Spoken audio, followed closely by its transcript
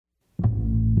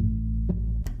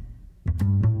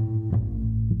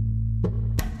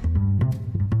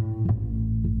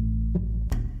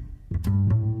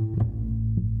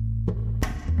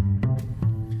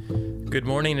Good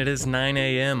morning. It is 9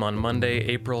 a.m. on Monday,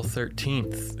 April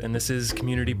 13th, and this is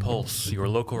Community Pulse, your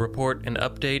local report and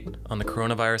update on the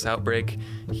coronavirus outbreak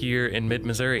here in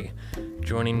mid-Missouri.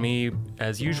 Joining me,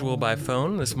 as usual, by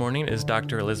phone this morning is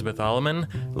Dr. Elizabeth Alleman,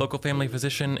 local family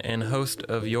physician and host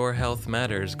of Your Health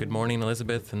Matters. Good morning,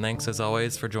 Elizabeth, and thanks as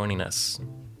always for joining us.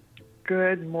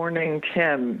 Good morning,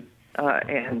 Tim,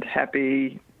 and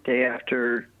happy day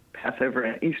after Passover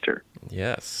and Easter.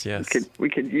 Yes. We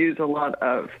could use a lot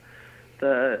of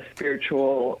the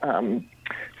spiritual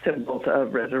symbols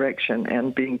of resurrection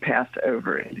and being passed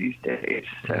over in these days.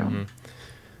 So,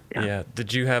 yeah.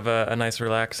 Did you have a nice,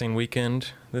 relaxing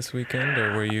weekend this weekend,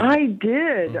 or were you? I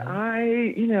did.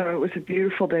 It was a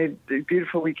beautiful day, a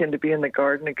beautiful weekend to be in the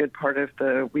garden a good part of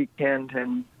the weekend,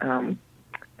 and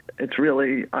it's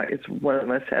really it's one of the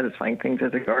most satisfying things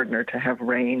as a gardener to have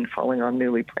rain falling on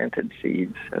newly planted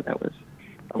seeds. So that was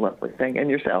a lovely thing. And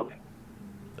yourself?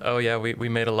 Oh, yeah, we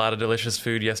made a lot of delicious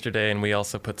food yesterday, and we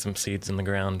also put some seeds in the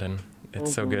ground, and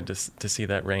it's so good to see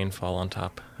that rain fall on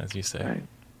top, as you say.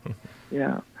 Right.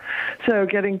 Yeah. So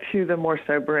getting to the more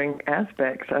sobering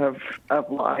aspects of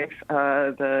life,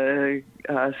 the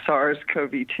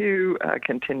SARS-CoV-2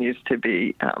 continues to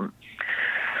be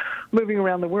moving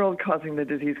around the world, causing the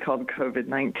disease called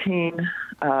COVID-19.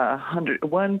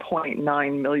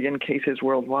 1.9 million cases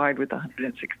worldwide with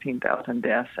 116,000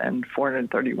 deaths and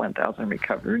 431,000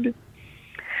 recovered.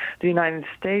 The United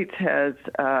States has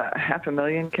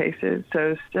 500,000 cases,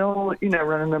 so still,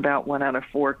 running about 1 out of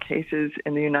 4 cases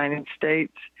in the United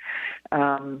States.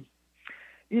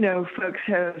 Folks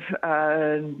have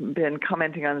been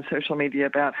commenting on social media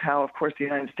about how, of course, the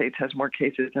United States has more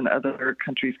cases than other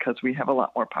countries because we have a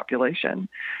lot more population.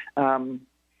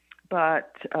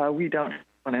 But we don't have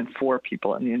 1 in 4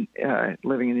 people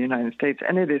living in the United States.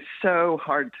 And it is so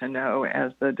hard to know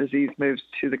as the disease moves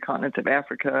to the continents of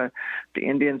Africa, the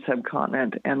Indian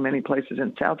subcontinent, and many places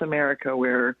in South America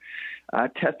where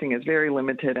testing is very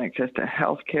limited, access to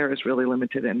health care is really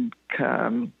limited, and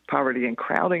poverty and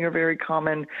crowding are very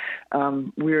common.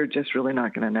 We're just really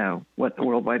not going to know what the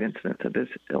worldwide incidence of this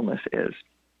illness is.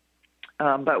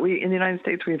 But in the United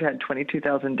States, we've had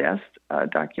 22,000 deaths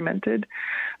documented.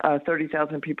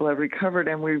 30,000 people have recovered,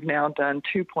 and we've now done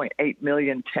 2.8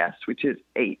 million tests, which is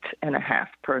 8.5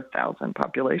 per 1,000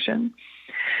 population.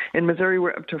 In Missouri,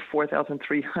 we're up to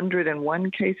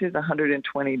 4,301 cases,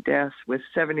 120 deaths, with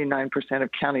 79% of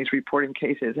counties reporting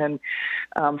cases. And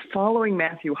following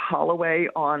Matthew Holloway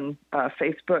on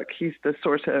Facebook, he's the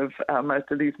source of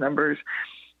most of these numbers,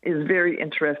 is very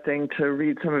interesting to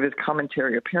read some of his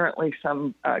commentary. Apparently,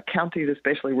 some counties,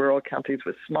 especially rural counties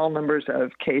with small numbers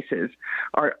of cases,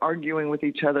 are arguing with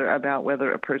each other about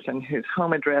whether a person whose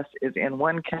home address is in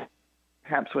one county,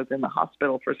 perhaps was in the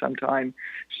hospital for some time,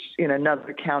 in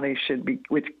another county should be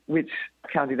which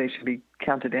county they should be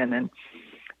counted in, and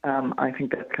I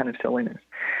think that's kind of silliness.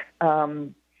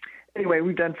 Anyway,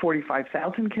 we've done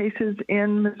 45,000 cases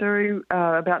in Missouri.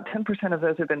 About 10% of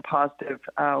those have been positive,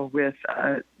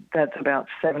 that's about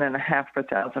 7.5 per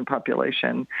 1,000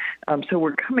 population. So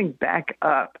we're coming back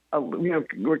up.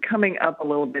 We're coming up a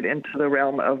little bit into the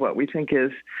realm of what we think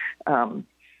is some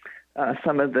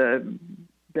of the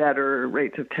better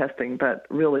rates of testing, but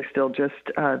really still just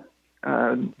 7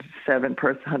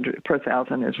 per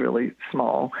 1,000 is really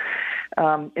small.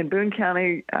 In Boone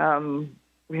County,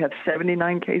 we had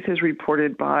 79 cases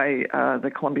reported by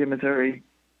the Columbia, Missouri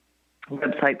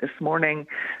website this morning,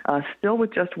 still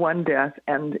with just 1 death.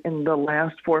 And in the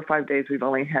last 4 or 5 days, we've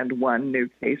only had 1 new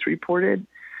case reported.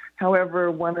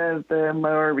 However, one of the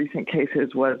more recent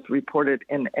cases was reported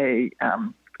in a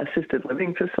assisted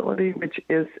living facility, which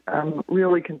is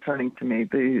really concerning to me.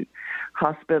 The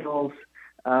hospitals,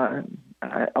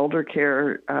 elder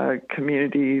care,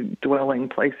 community dwelling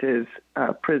places,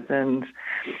 prisons,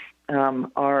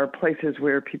 are places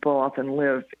where people often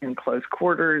live in close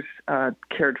quarters,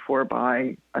 cared for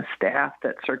by a staff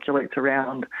that circulates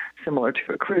around, similar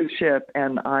to a cruise ship.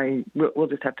 And we'll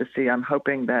just have to see. I'm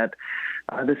hoping that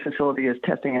this facility is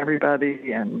testing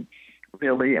everybody and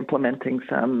really implementing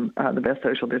the best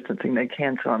social distancing they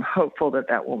can. So I'm hopeful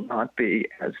that will not be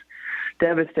as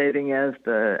devastating as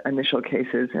the initial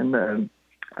cases in the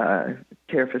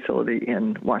care facility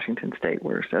in Washington State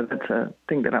were. So that's a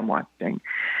thing that I'm watching.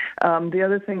 The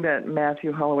other thing that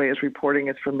Matthew Holloway is reporting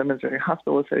is from the Missouri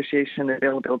Hospital Association.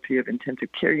 Availability of intensive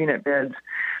care unit beds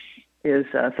is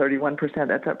 31%.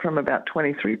 That's up from about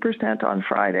 23% on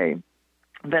Friday.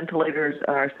 Ventilators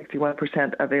are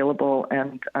 61% available,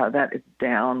 and that is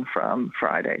down from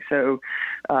Friday. So,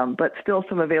 but still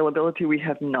some availability. We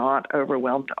have not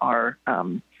overwhelmed our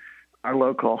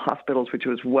local hospitals, which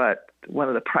was what one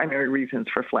of the primary reasons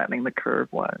for flattening the curve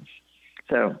was.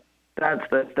 So that's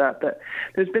the stuff.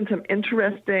 There's been some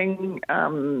interesting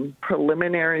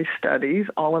preliminary studies,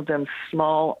 all of them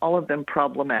small, all of them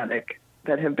problematic,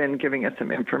 that have been giving us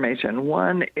some information.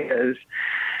 One is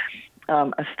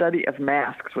a study of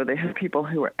masks where they had people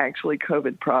who were actually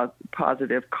COVID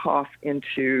positive cough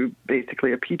into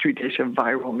basically a petri dish of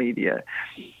viral media.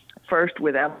 First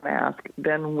without a mask,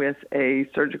 then with a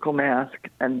surgical mask,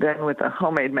 and then with a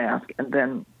homemade mask, and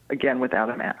then again without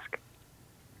a mask.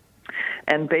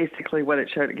 And basically what it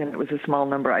showed, again, it was a small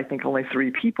number, I think only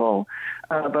 3 people,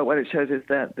 but what it shows is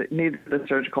that neither the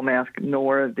surgical mask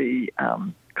nor the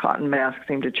cotton mask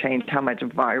seemed to change how much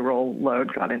viral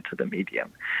load got into the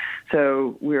medium.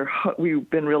 So we've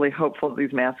been really hopeful that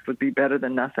these masks would be better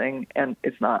than nothing, and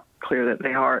it's not clear that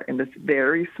they are in this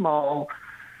very small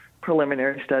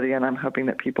preliminary study, and I'm hoping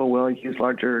that people will use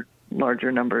larger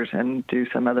numbers and do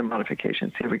some other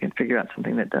modifications, see if we can figure out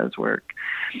something that does work.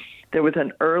 There was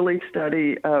an early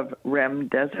study of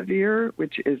remdesivir,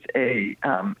 which is an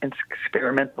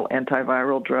experimental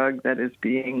antiviral drug that is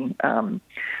being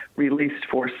released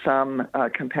for some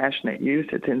compassionate use.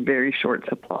 It's in very short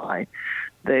supply.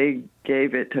 They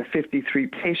gave it to 53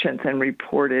 patients and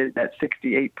reported that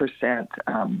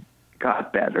 68%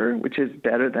 got better, which is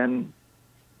better than,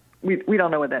 we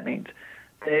don't know what that means.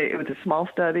 It was a small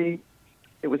study.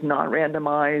 It was not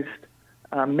randomized.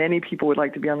 Many people would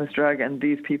like to be on this drug, and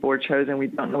these people were chosen. We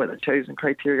don't know what the chosen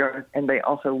criteria are, and they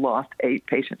also lost 8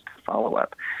 patients to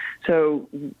follow-up. So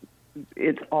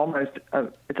it's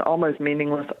almost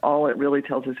meaningless. All it really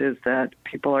tells us is that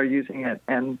people are using it,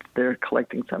 and they're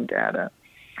collecting some data.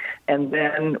 And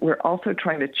then we're also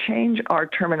trying to change our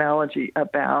terminology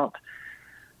about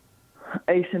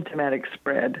asymptomatic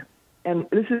spread. And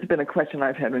this has been a question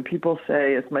I've had when people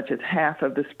say as much as half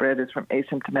of the spread is from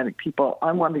asymptomatic people.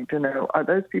 I'm wanting to know, are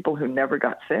those people who never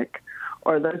got sick,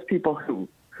 or are those people who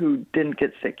didn't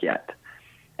get sick yet?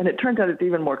 And it turns out it's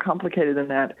even more complicated than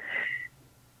that.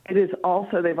 They've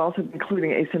also been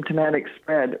including asymptomatic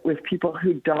spread with people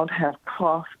who don't have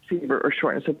cough, fever, or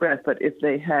shortness of breath, but if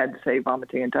they had, say,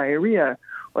 vomiting and diarrhea,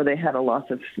 or they had a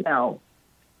loss of smell,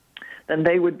 then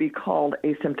they would be called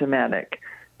asymptomatic.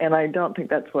 And I don't think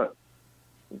that's what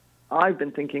I've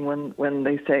been thinking when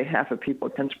they say half of people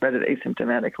can spread it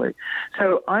asymptomatically.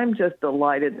 So I'm just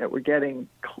delighted that we're getting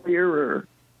clearer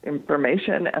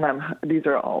information, and these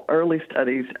are all early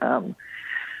studies.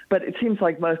 But it seems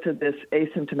like most of this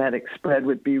asymptomatic spread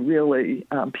would be really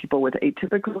people with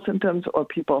atypical symptoms or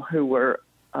people who were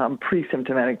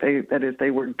pre-symptomatic. That is,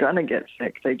 they were going to get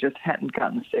sick. They just hadn't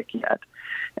gotten sick yet.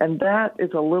 And that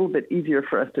is a little bit easier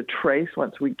for us to trace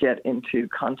once we get into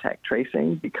contact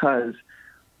tracing, because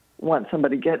once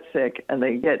somebody gets sick and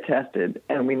they get tested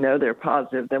and we know they're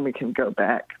positive, then we can go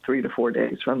back 3 to 4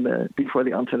 days from before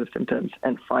the onset of symptoms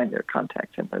and find their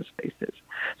contacts in those spaces.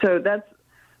 So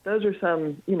those are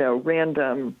some,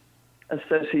 random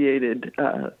associated,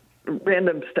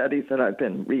 random studies that I've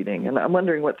been reading. And I'm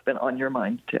wondering what's been on your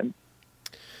mind, Tim.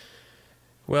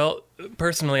 Well,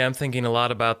 personally, I'm thinking a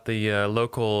lot about the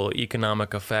local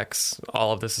economic effects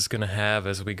all of this is going to have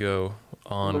as we go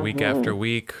on week after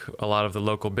week. A lot of the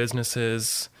local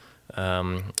businesses.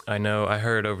 I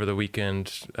heard over the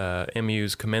weekend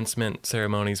MU's commencement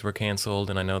ceremonies were canceled,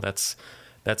 and I know that's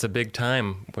a big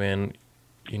time when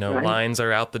right. Lines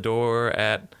are out the door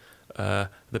at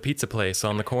the pizza place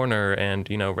on the corner, and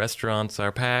restaurants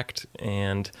are packed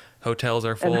and hotels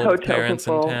are full of parents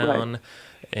in town. Right.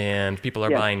 And people are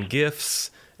buying gifts,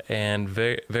 and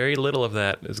very, very little of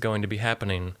that is going to be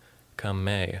happening come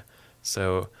May.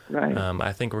 So right.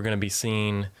 I think we're going to be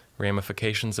seeing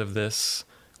ramifications of this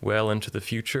well into the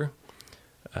future.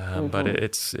 But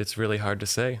it's really hard to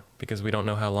say because we don't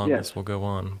know how long this will go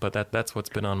on. But that's what's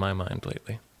been on my mind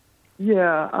lately.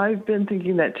 Yeah, I've been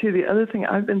thinking that too. The other thing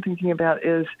I've been thinking about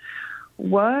is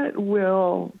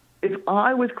if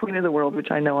I was Queen of the World,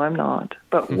 which I know I'm not,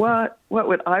 but what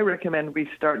would I recommend we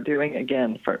start doing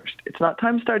again first? It's not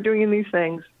time to start doing these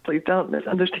things. Please don't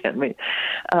misunderstand me.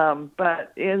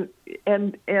 But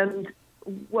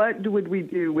what would we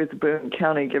do with Boone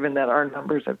County, given that our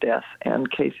numbers of deaths and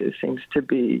cases seems to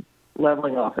be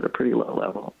leveling off at a pretty low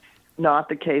level? Not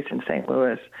the case in St.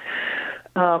 Louis.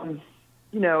 And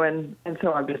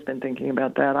so I've just been thinking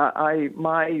about that.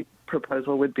 My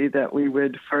proposal would be that we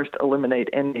would first eliminate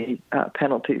any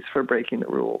penalties for breaking the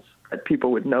rules, that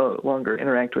people would no longer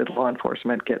interact with law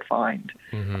enforcement, get fined.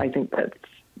 I think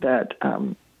that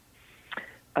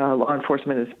law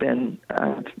enforcement has been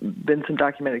some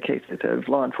documented cases of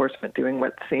law enforcement doing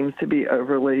what seems to be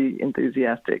overly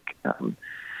enthusiastic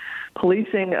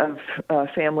policing of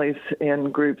families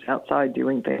and groups outside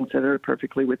doing things that are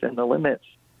perfectly within the limits.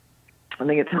 I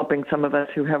think it's helping some of us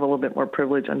who have a little bit more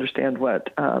privilege understand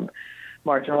what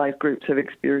marginalized groups have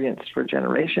experienced for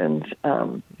generations.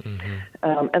 And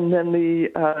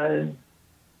then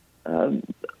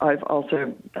I've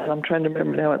also, I'm trying to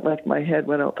remember now, it left my head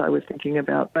what else I was thinking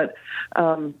about, but,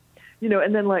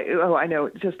 and then I know,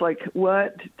 just like,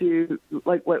 what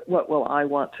will I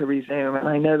want to resume? And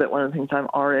I know that one of the things I'm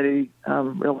already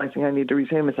realizing I need to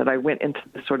resume is that I went into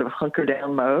this sort of hunker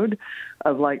down mode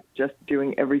of like just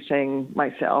doing everything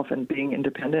myself and being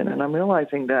independent. And I'm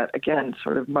realizing that, again,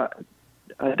 sort of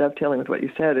dovetailing with what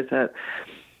you said, is that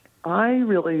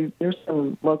there's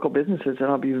some local businesses that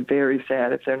I'll be very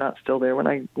sad if they're not still there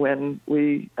when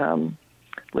we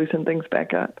loosen things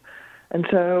back up. And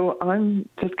so I'm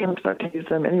just going to start to use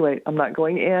them anyway. I'm not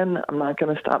going in. I'm not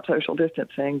going to stop social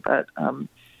distancing. But,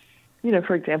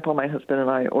 for example, my husband and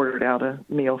I ordered out a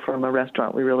meal from a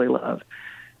restaurant we really love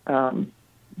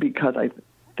because I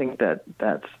think that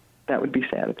would be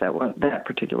sad if that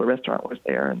particular restaurant was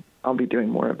there. And I'll be doing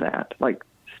more of that, like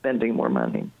spending more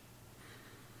money.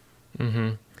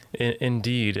 Mm-hmm.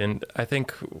 Indeed. And I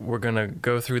think we're going to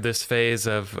go through this phase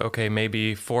of, okay,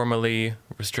 maybe formally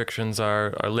restrictions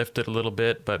are lifted a little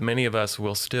bit, but many of us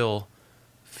will still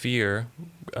fear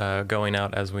going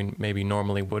out as we maybe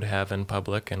normally would have in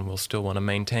public, and we'll still want to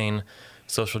maintain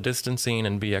social distancing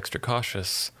and be extra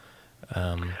cautious.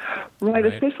 Right,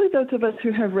 especially those of us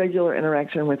who have regular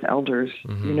interaction with elders.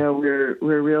 Mm-hmm.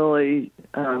 We're really,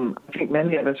 I think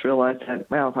many of us realize that,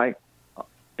 well,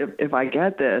 if I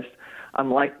get this,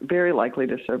 I'm very likely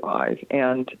to survive.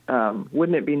 And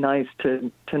wouldn't it be nice to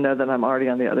know that I'm already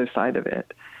on the other side of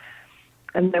it?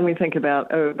 And then we think about,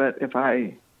 but if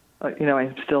I'm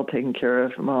still taking care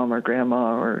of mom or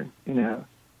grandma or,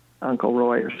 Uncle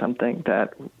Roy or something,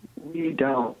 that we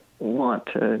don't want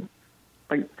to,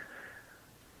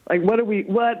 what are we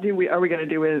going to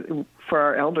do for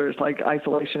our elders? Like,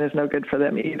 isolation is no good for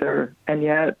them either. And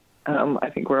yet, I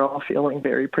think we're all feeling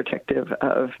very protective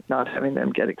of not having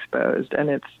them get exposed. And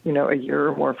it's, a year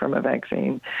or more from a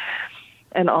vaccine.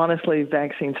 And honestly,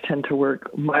 vaccines tend to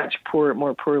work much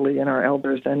more poorly in our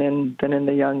elders than in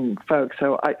the young folks.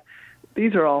 So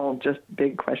these are all just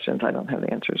big questions I don't have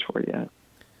the answers for yet.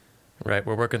 Right.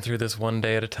 We're working through this one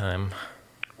day at a time.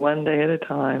 One day at a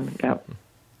time.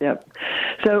 Yep.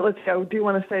 So let's go. Do you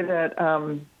want to say that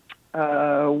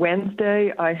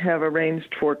Wednesday, I have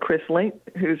arranged for Chris Link,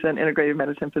 who's an integrative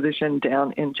medicine physician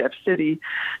down in Jeff City,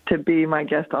 to be our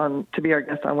guest on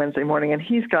Wednesday morning, and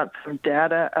he's got some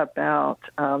data about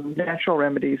natural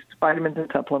remedies, vitamins and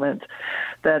supplements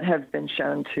that have been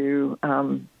shown to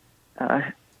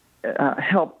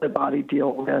help the body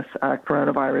deal with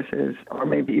coronaviruses, or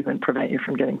maybe even prevent you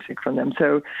from getting sick from them.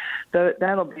 So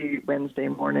that'll be Wednesday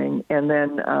morning, and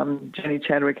then Jenny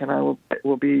Chadwick and I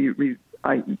will be.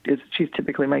 She's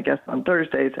typically my guest on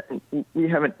Thursdays, and we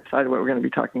haven't decided what we're going to be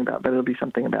talking about, but it'll be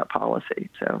something about policy.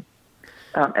 So,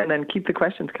 and then keep the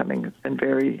questions coming. It's been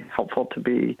very helpful to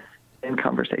be in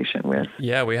conversation with.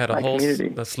 Yeah, we had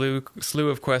a slew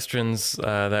of questions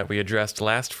that we addressed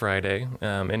last Friday.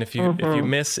 And if you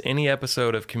miss any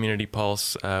episode of Community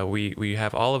Pulse, we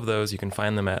have all of those. You can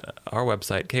find them at our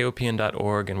website,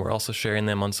 kopn.org, and we're also sharing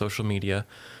them on social media,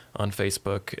 on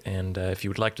Facebook. And if you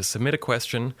would like to submit a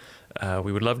question,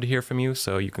 we would love to hear from you.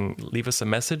 So you can leave us a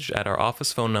message at our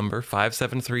office phone number,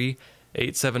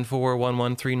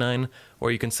 573-874-1139,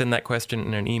 or you can send that question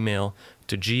in an email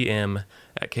to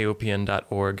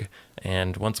gm@kopn.org.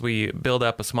 And once we build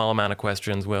up a small amount of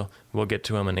questions, we'll get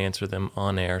to them and answer them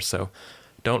on air. So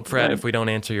don't fret if we don't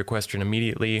answer your question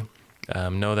immediately.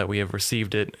 Know that we have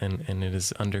received it and it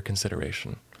is under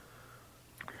consideration.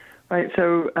 Right,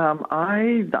 so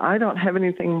I don't have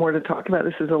anything more to talk about.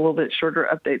 This is a little bit shorter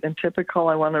update than typical.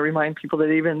 I want to remind people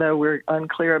that even though we're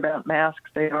unclear about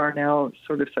masks, they are now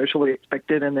sort of socially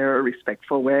expected, and they're a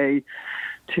respectful way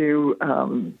to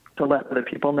let other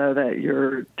people know that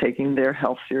you're taking their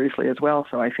health seriously as well.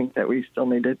 So I think that we still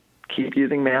need to keep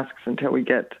using masks until we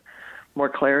get more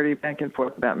clarity back and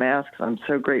forth about masks. I'm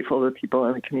so grateful to people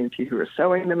in the community who are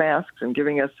sewing the masks and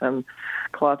giving us some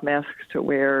cloth masks to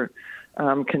wear.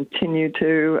 Continue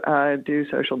to do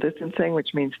social distancing,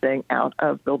 which means staying out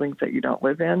of buildings that you don't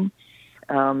live in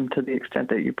to the extent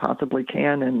that you possibly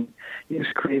can, and use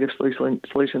creative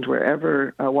solutions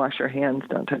wherever. Wash your hands,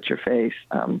 don't touch your face,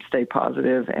 stay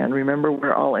positive, and remember,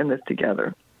 we're all in this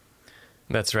together.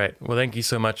 That's right. Well, thank you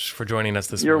so much for joining us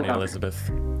this morning, Elizabeth.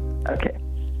 Okay,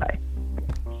 bye.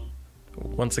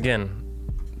 Once again,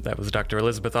 that was Dr.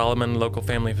 Elizabeth Alleman, local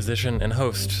family physician and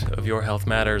host of Your Health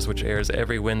Matters, which airs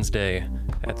every Wednesday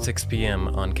at 6 p.m.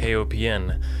 on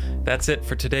KOPN. That's it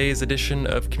for today's edition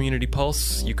of Community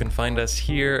Pulse. You can find us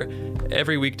here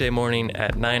every weekday morning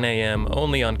at 9 a.m.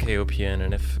 only on KOPN.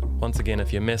 And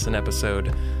if you miss an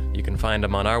episode, you can find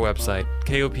them on our website,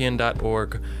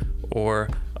 kopn.org, or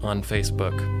on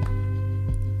Facebook.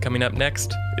 Coming up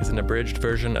next is an abridged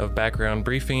version of Background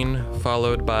Briefing,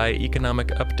 followed by Economic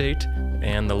Update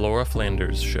and The Laura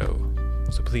Flanders Show.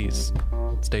 So please,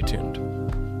 stay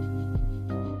tuned.